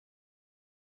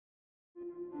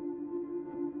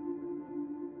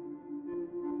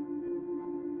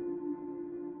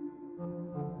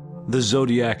The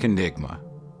Zodiac Enigma,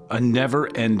 a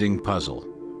never-ending puzzle.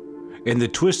 In the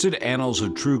twisted annals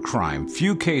of true crime,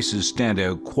 few cases stand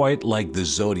out quite like the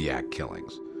Zodiac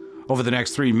killings. Over the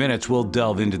next 3 minutes, we'll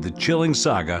delve into the chilling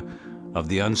saga of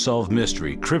the unsolved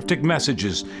mystery, cryptic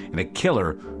messages, and a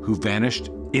killer who vanished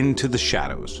into the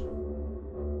shadows.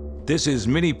 This is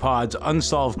Minipod's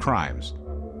Unsolved Crimes.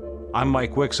 I'm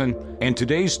Mike Wixon, and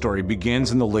today's story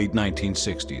begins in the late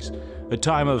 1960s, a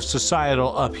time of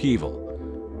societal upheaval.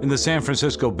 In the San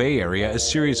Francisco Bay Area, a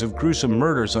series of gruesome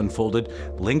murders unfolded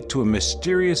linked to a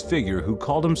mysterious figure who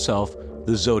called himself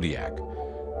the Zodiac.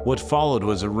 What followed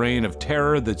was a reign of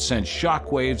terror that sent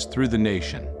shockwaves through the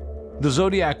nation. The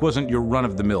Zodiac wasn't your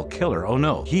run-of-the-mill killer, oh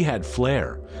no, he had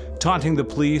flair. Taunting the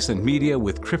police and media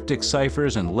with cryptic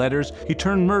ciphers and letters, he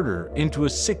turned murder into a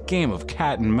sick game of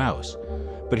cat and mouse.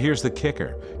 But here's the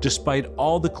kicker. Despite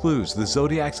all the clues, the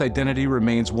Zodiac's identity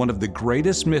remains one of the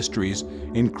greatest mysteries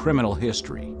in criminal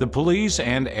history. The police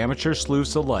and amateur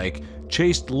sleuths alike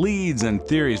chased leads and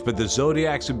theories, but the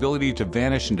Zodiac's ability to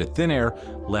vanish into thin air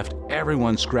left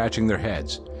everyone scratching their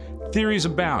heads. Theories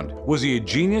abound. Was he a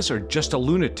genius or just a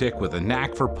lunatic with a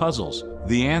knack for puzzles?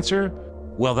 The answer?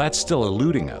 Well, that's still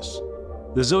eluding us.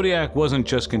 The Zodiac wasn't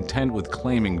just content with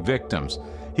claiming victims.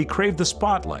 He craved the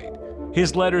spotlight.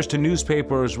 His letters to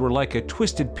newspapers were like a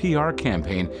twisted PR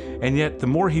campaign, and yet the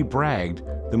more he bragged,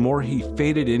 the more he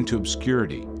faded into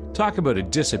obscurity. Talk about a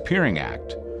disappearing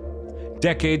act.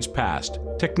 Decades passed,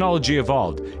 technology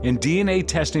evolved, and DNA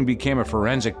testing became a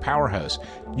forensic powerhouse.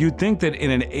 You'd think that in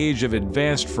an age of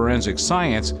advanced forensic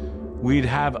science, we'd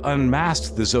have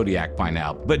unmasked the Zodiac by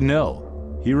now, but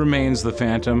no. He remains the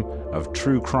phantom of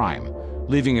true crime,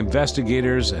 leaving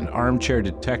investigators and armchair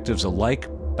detectives alike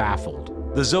baffled.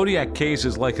 The Zodiac case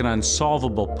is like an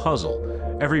unsolvable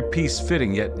puzzle, every piece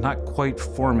fitting yet not quite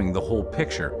forming the whole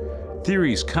picture.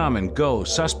 Theories come and go,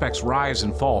 suspects rise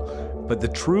and fall, but the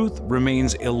truth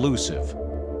remains elusive.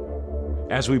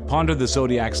 As we ponder the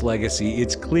Zodiac's legacy,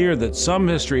 it's clear that some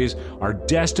mysteries are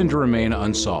destined to remain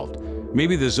unsolved.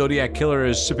 Maybe the Zodiac Killer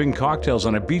is sipping cocktails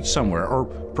on a beach somewhere, or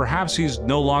perhaps he's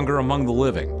no longer among the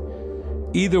living.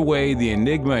 Either way, the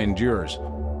enigma endures.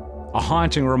 A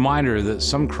haunting reminder that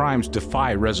some crimes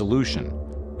defy resolution.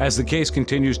 As the case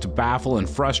continues to baffle and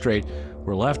frustrate,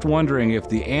 we're left wondering if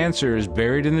the answer is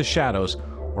buried in the shadows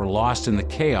or lost in the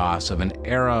chaos of an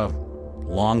era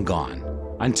long gone.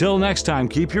 Until next time,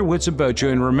 keep your wits about you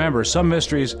and remember, some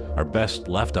mysteries are best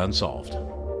left unsolved.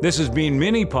 This has been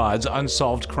Minipod's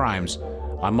Unsolved Crimes.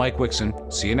 I'm Mike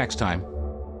Wixon. See you next time.